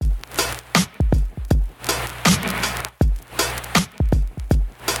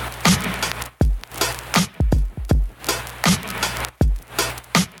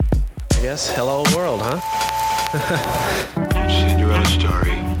guess. Hello world, huh? Cinderella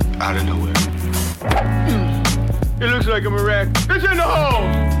story out of nowhere. It looks like I'm a wreck. It's in the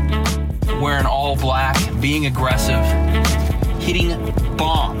hole! Wearing all black, being aggressive, hitting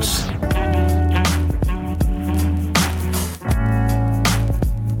bombs.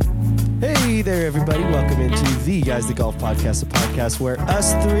 Hey there, everybody. Welcome into the Guys That Golf Podcast, a podcast where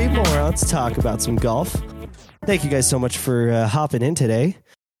us three morons talk about some golf. Thank you guys so much for hopping in today.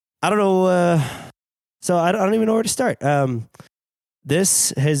 I don't know, so I don't even know where to start. This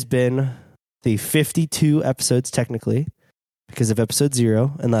has been the 52 episodes, technically, because of episode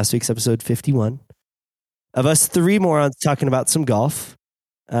 0 and last week's episode 51, of us three morons talking about some golf.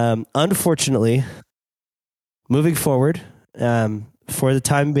 Unfortunately, moving forward, for the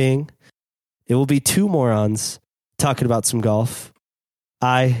time being, it will be two morons talking about some golf.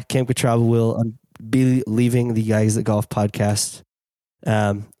 I, Cam Catrava, will be leaving the Guys That Golf podcast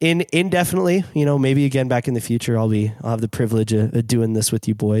indefinitely. You know, maybe again back in the future, I'll have the privilege of doing this with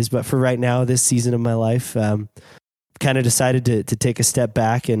you boys. But for right now, this season of my life, kind of decided to take a step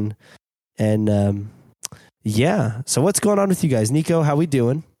back and yeah. So what's going on with you guys? Nico, how we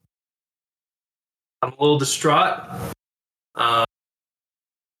doing? I'm a little distraught. I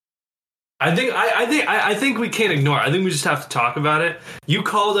think we can't ignore it. I think we just have to talk about it. You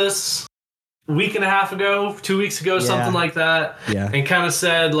called us a week and a half ago, 2 weeks ago, something like that, and kind of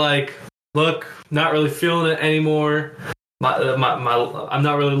said, like, look, not really feeling it anymore. I'm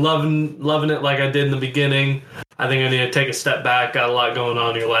not really loving it like I did in the beginning. I think I need to take a step back. Got a lot going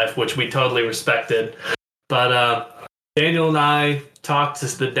on in your life, which we totally respected. But Daniel and I talked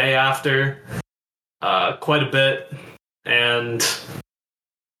just the day after quite a bit, and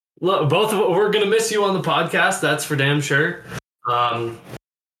look, both of we're gonna miss you on the podcast. That's for damn sure. And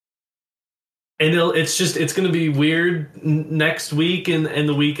it's gonna be weird next week and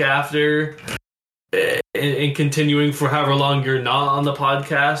the week after, and continuing for however long you're not on the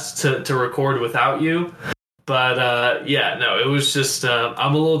podcast to record without you. But it was just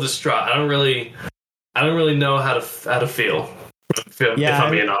I'm a little distraught. I don't really know how to feel. If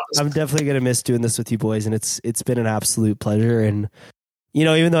I'm being honest. I'm definitely gonna miss doing this with you boys, and it's been an absolute pleasure. And you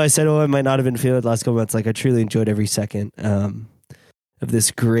know, even though I said, I might not have been feeling it the last couple months, like I truly enjoyed every second of this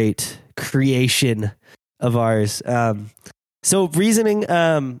great creation of ours. So reasoning,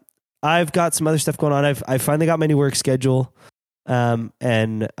 I've got some other stuff going on. I finally got my new work schedule,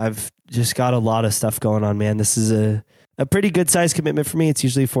 and I've just got a lot of stuff going on, man. This is a pretty good size commitment for me. It's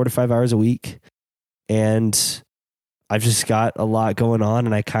usually 4 to 5 hours a week, and I've just got a lot going on,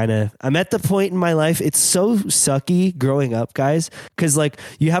 and I'm at the point in my life. It's so sucky growing up, guys, because like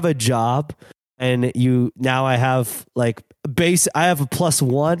you have a job, and I have like I have a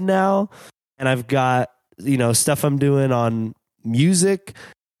 +1 now, and I've got, you know, stuff I'm doing on music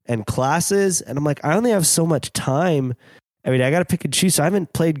and classes, and I'm like, I only have so much time. I mean, I got to pick and choose. So I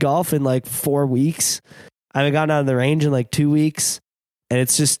haven't played golf in like 4 weeks. I haven't gotten out of the range in like 2 weeks. And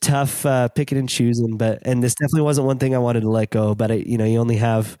it's just tough picking and choosing, and this definitely wasn't one thing I wanted to let go. But you only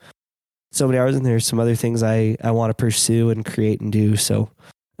have so many hours, and there's some other things I want to pursue and create and do. So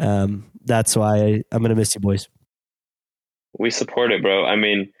that's why I'm gonna miss you boys. We support it, bro. I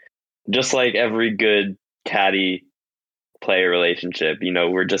mean, just like every good caddy player relationship, you know,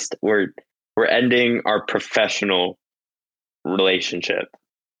 we're ending our professional relationship.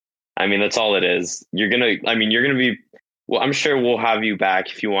 I mean, that's all it is. You're gonna be. Well, I'm sure we'll have you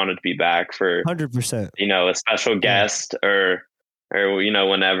back if you wanted to be back for 100%. You know, a special guest or you know,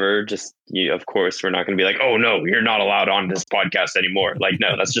 whenever. Just of course, we're not going to be like, oh no, you're not allowed on this podcast anymore. Like,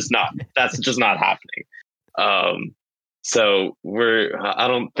 no, that's just not happening. So I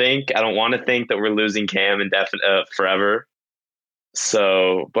don't want to think that we're losing Cam forever.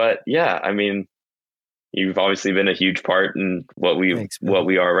 So, but yeah, I mean, you've obviously been a huge part in what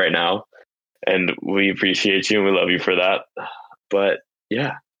we are right now. And we appreciate you and we love you for that. But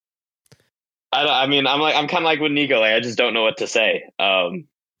yeah, I'm kind of like with Nico. Like, I just don't know what to say. And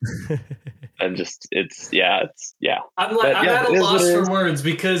just I'm at a loss for words,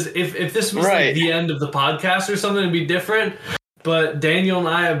 because if this was like the end of the podcast or something, it'd be different. But Daniel and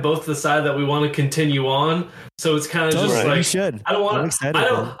I have both decided that we want to continue on. So it's kind of just like, you should. I don't want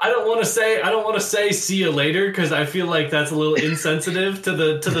to say see you later, because I feel like that's a little insensitive to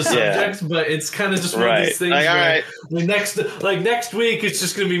the subject. But it's kind of just one of these things. Like, where next week it's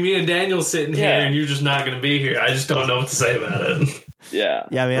just going to be me and Daniel sitting here, and you're just not going to be here. I just don't know what to say about it. Yeah,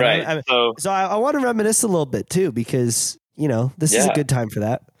 man. Right. So I want to reminisce a little bit too, because you know this is a good time for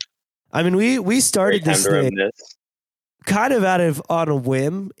that. I mean, we started this thing kind of on a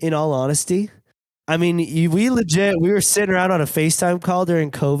whim, in all honesty. I mean, we were sitting around on a FaceTime call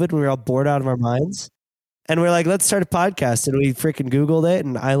during COVID. We were all bored out of our minds. And we're like, let's start a podcast. And we freaking Googled it.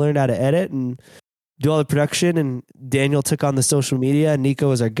 And I learned how to edit and do all the production. And Daniel took on the social media. And Nico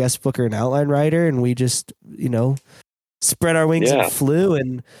was our guest booker and outline writer. And we just, spread our wings and flew.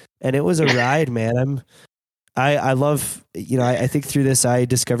 And it was a ride, man. I love, I think through this, I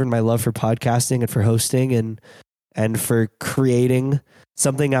discovered my love for podcasting and for hosting and for creating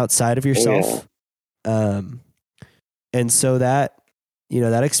something outside of yourself. And so that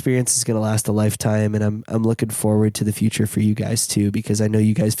experience is going to last a lifetime. And I'm looking forward to the future for you guys too, because I know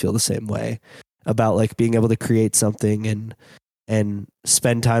you guys feel the same way about like being able to create something and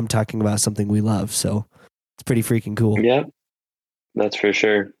spend time talking about something we love. So it's pretty freaking cool. Yeah, that's for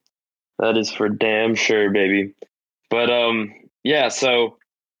sure. That is for damn sure, baby. But so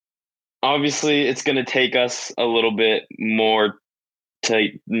obviously it's going to take us a little bit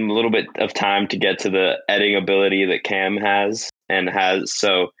of time to get to the editing ability that Cam has.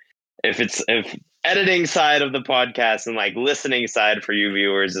 So if editing side of the podcast and like listening side for you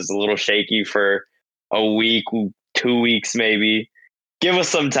viewers is a little shaky for a week, 2 weeks, maybe, give us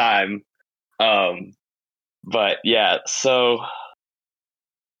some time. But yeah, so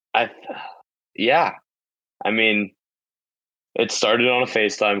I mean, it started on a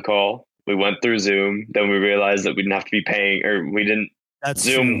FaceTime call. We went through Zoom. Then we realized that we didn't have to be paying, or we didn't.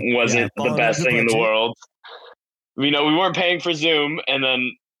 Zoom wasn't the best thing in the world. We weren't paying for Zoom, and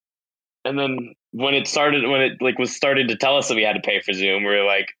then when it was starting to tell us that we had to pay for Zoom, we were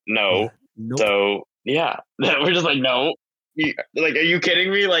like, no. Nope. So yeah, we're just like, no. Like, are you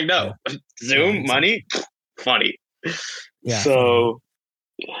kidding me? Like, no. Yeah. Zoom money, funny. Yeah. So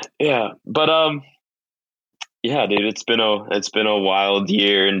yeah, but yeah, dude, it's been a wild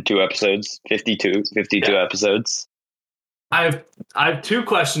year and 2 episodes, 52 episodes. I have 2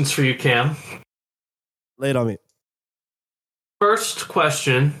 questions for you, Cam. Lay it on me. First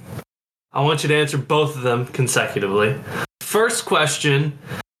question, I want you to answer both of them consecutively. First question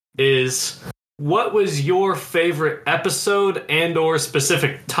is, what was your favorite episode and or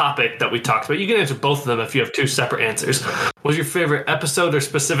specific topic that we talked about? You can answer both of them if you have 2 separate answers. What was your favorite episode or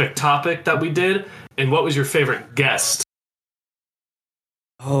specific topic that we did? And what was your favorite guest?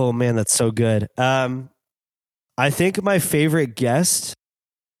 Oh, man, that's so good. I think my favorite guest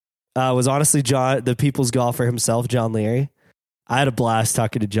was honestly John, the people's golfer himself, John Leary. I had a blast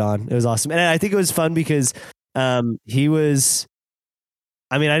talking to John. It was awesome. And I think it was fun because he was...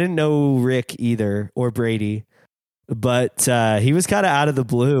 I mean, I didn't know Rick either or Brady, but he was kind of out of the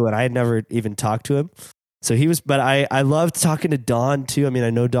blue and I had never even talked to him. So but I loved talking to Don too. I mean, I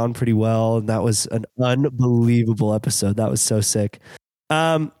know Don pretty well, and that was an unbelievable episode. That was so sick.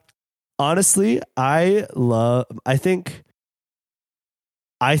 Honestly, I think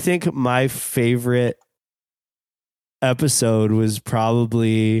my favorite episode was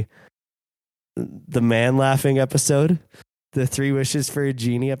probably the man laughing episode. The 3 Wishes for a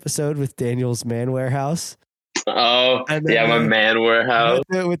Genie episode with Daniel's Man Warehouse. Oh, yeah, my Man Warehouse.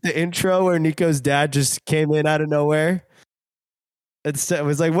 With the intro where Nico's dad just came in out of nowhere. It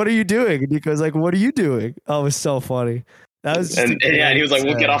was like, what are you doing? And Nico's like, what are you doing? Oh, it was so funny. That was and he was like,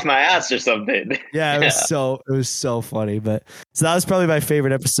 we'll get off my ass or something. Yeah, it was so funny. But so that was probably my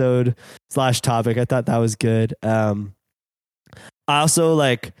favorite episode / topic. I thought that was good. I also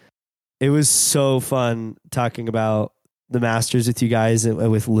it was so fun talking about the Masters with you guys and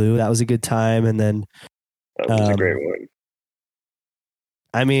with Lou. That was a good time. And then that was a great one.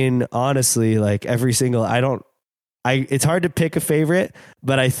 I mean, honestly, every single, it's hard to pick a favorite,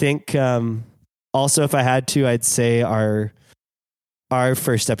 but I think also if I had to, I'd say our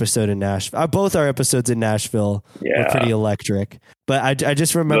first episode in Nashville, both our episodes in Nashville were pretty electric, but I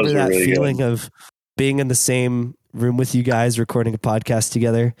just remember that really feeling of being in the same room with you guys, recording a podcast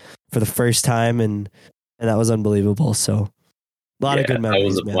together for the first time. And that was unbelievable. So a lot of good memories. That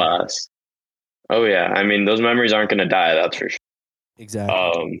was a blast. Oh yeah. I mean, those memories aren't going to die. That's for sure.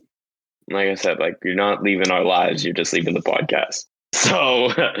 Exactly. Like I said, you're not leaving our lives. You're just leaving the podcast.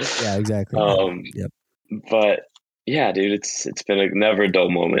 So yeah, exactly. Yep. But yeah, dude, it's been a never dull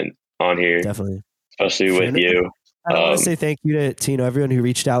moment on here. Definitely. Especially with you. I want to say thank you to everyone who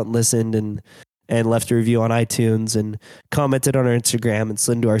reached out and listened and left a review on iTunes and commented on our Instagram and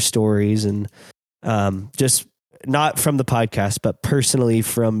slid into our stories, and just not from the podcast, but personally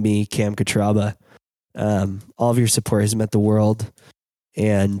from me, Cam Katraba. All of your support has meant the world.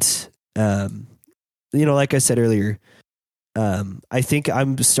 And, like I said earlier, I think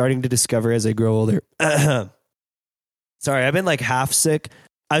I'm starting to discover as I grow older. Sorry, I've been half sick.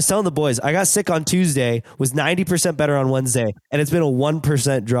 I was telling the boys, I got sick on Tuesday, was 90% better on Wednesday, and it's been a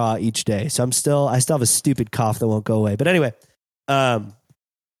 1% draw each day. So I still have a stupid cough that won't go away. But anyway, I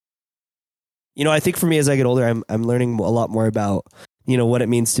think for me as I get older, I'm learning a lot more about, what it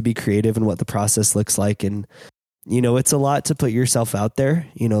means to be creative and what the process looks like. And, it's a lot to put yourself out there,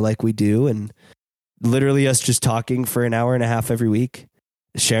 like we do. And literally us just talking for an hour and a half every week,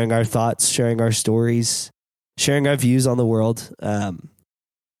 sharing our thoughts, sharing our stories, sharing our views on the world.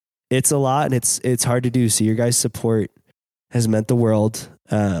 It's a lot and it's hard to do. So your guys' support has meant the world.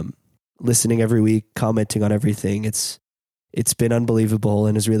 Listening every week, commenting on everything. It's been unbelievable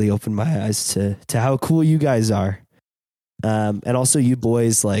and has really opened my eyes to how cool you guys are. And also you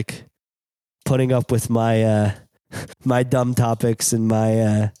boys, like putting up with my, my dumb topics and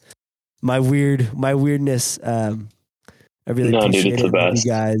my weirdness. I really appreciate it,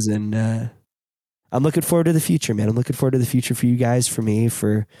 you guys. And, I'm looking forward to the future, man. I'm looking forward to the future for you guys, for me,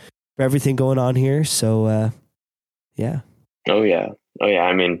 for everything going on here. So, yeah. Oh yeah.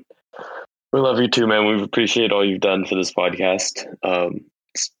 I mean, we love you too, man. We appreciate all you've done for this podcast.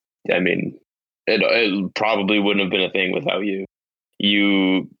 I mean, it probably wouldn't have been a thing without you.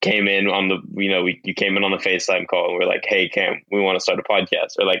 You came in on you came in on the FaceTime call and we're like, hey, Cam, we want to start a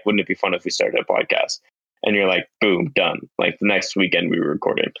podcast. Or like, wouldn't it be fun if we started a podcast? And you're like, boom, done. Like the next weekend we were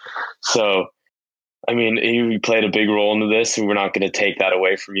recording. So, I mean, you played a big role into this, and we're not going to take that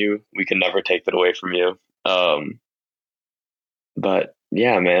away from you. We can never take that away from you. But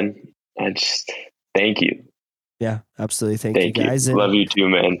yeah, man, I just thank you. Yeah, absolutely. Thank you guys. And, love you too,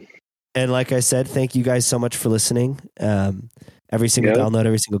 man. And like I said, thank you guys so much for listening. Every single download,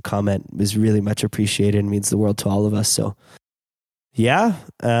 every single comment is really much appreciated and means the world to all of us. So yeah.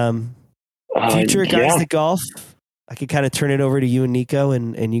 Future Guys That Golf, I could kind of turn it over to you and Nico,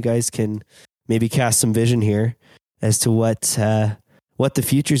 and you guys can maybe cast some vision here as to what the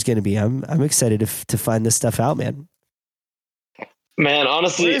future is going to be. I'm excited to find this stuff out, man. Man,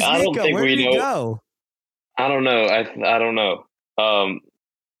 honestly, I don't think we know. Go? I don't know. I don't know.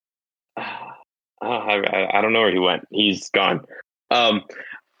 I don't know where he went. He's gone.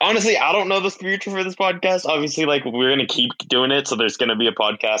 Honestly, I don't know the future for this podcast. Obviously, like we're going to keep doing it. So there's going to be a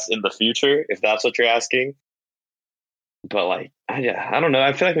podcast in the future, if that's what you're asking. But like, I don't know.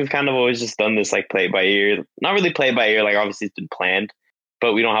 I feel like we've kind of always just done this like play by ear, not really play by ear. Like obviously it's been planned,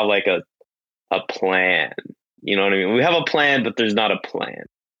 but we don't have like a plan. You know what I mean? We have a plan, but there's not a plan.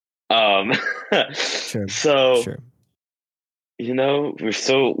 Sure. So, sure. We're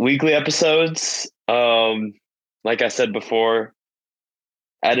still weekly episodes. Like I said before,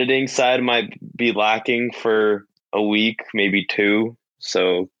 editing side might be lacking for a week, maybe two.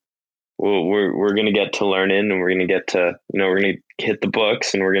 So we're going to get to learning, and we're going to get to, we're going to hit the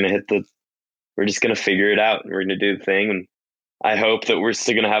books, and we're just going to figure it out, and we're going to do the thing. And I hope that we're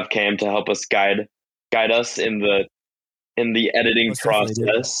still going to have Cam to help us guide us in the editing Most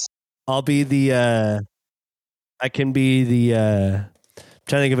process. I'll be I can be I'm trying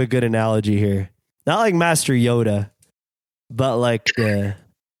to think of a good analogy here. Not like Master Yoda, but like the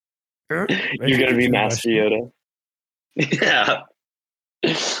you're going to be Master Yoda. Yeah.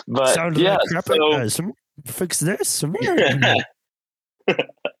 But sounds yeah, like so fix this.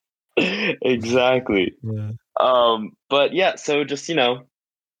 Exactly. Yeah. But yeah, so just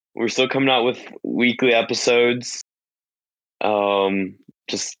we're still coming out with weekly episodes.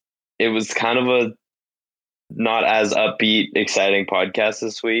 Just it was kind of a not as upbeat, exciting podcast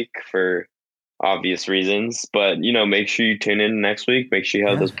this week for obvious reasons. But make sure you tune in next week. Make sure you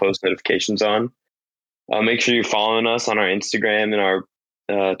have those post notifications on. Make sure you're following us on our Instagram and our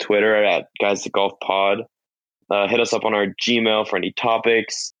Twitter at Guys That Golf Pod. Hit us up on our Gmail for any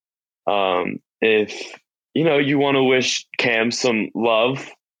topics. If you want to wish Cam some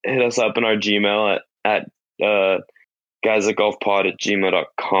love, hit us up in our Gmail at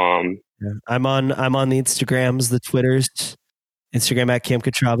guysthatgolfpod@gmail.com. Yeah. I'm on the Instagrams, the Twitters, Instagram at Cam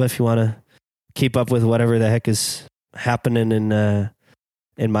Katraba if you want to keep up with whatever the heck is happening in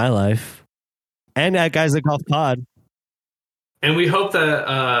my life, and at Guys That Golf Pod. And we hope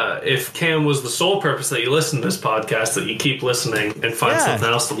that if Cam was the sole purpose that you listen to this podcast, that you keep listening and find something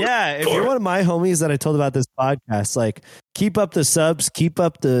else to listen if for. you're one of my homies that I told about this podcast, like keep up the subs, keep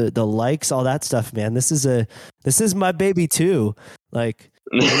up the likes, all that stuff, man. This is my baby too. Like,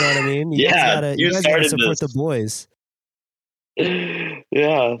 you know what I mean? You guys gotta support the boys.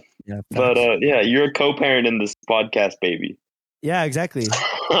 Yeah. But you're a co-parent in this podcast, baby. Yeah, exactly.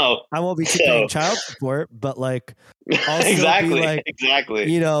 Oh, I won't be paying child support, but like also exactly. Like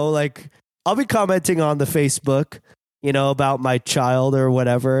I'll be commenting on the Facebook, about my child or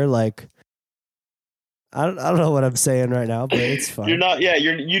whatever. Like I don't know what I'm saying right now, but it's fine. You're not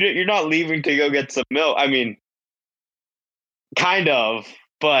leaving to go get some milk. I mean, kind of,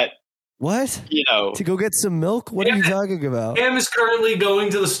 but what? You know, to go get some milk? What are you talking about? Cam is currently going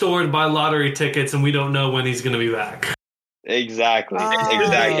to the store to buy lottery tickets, and we don't know when he's going to be back. Exactly.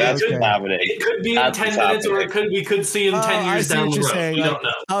 That's what's happening. It could be in 10 minutes, or we could see in 10 years down the road. Saying, we don't know.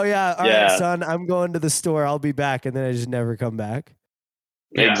 Oh yeah, all right, son, I'm going to the store. I'll be back, and then I just never come back.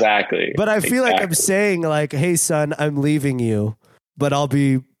 Yeah. Exactly. But I feel like I'm saying like, hey son, I'm leaving you, but I'll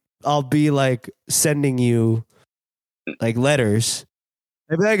be like sending you like letters.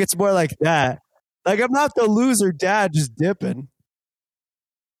 I feel like it's more like that. Like I'm not the loser dad just dipping.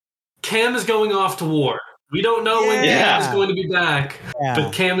 Cam is going off to war. We don't know when Cam is going to be back,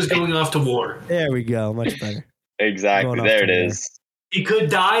 but Cam is going off to war. There we go. Much better. Exactly. There it is. He could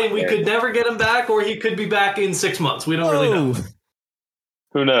die and we could never get him back, or he could be back in 6 months. We don't really know.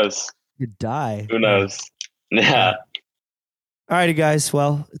 Who knows? You die. Who knows? Yeah. All righty, guys.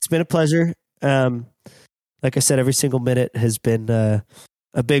 Well, it's been a pleasure. Like I said, every single minute has been a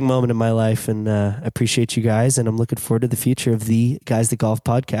big moment in my life, and I appreciate you guys, and I'm looking forward to the future of the Guys That Golf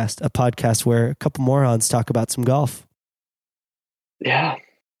podcast, a podcast where a couple morons talk about some golf. Yeah.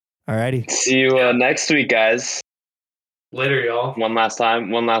 All righty. See you next week, guys. Later, y'all. One last time,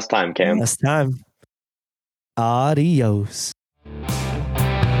 Cam. Last time. Adios.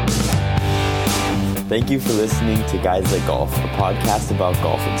 Thank you for listening to Guys That Golf, a podcast about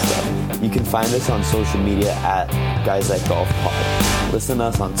golf and stuff. You can find us on social media at Guys That Golf Pod. Listen to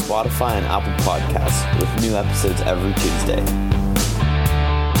us on Spotify and Apple Podcasts with new episodes every Tuesday.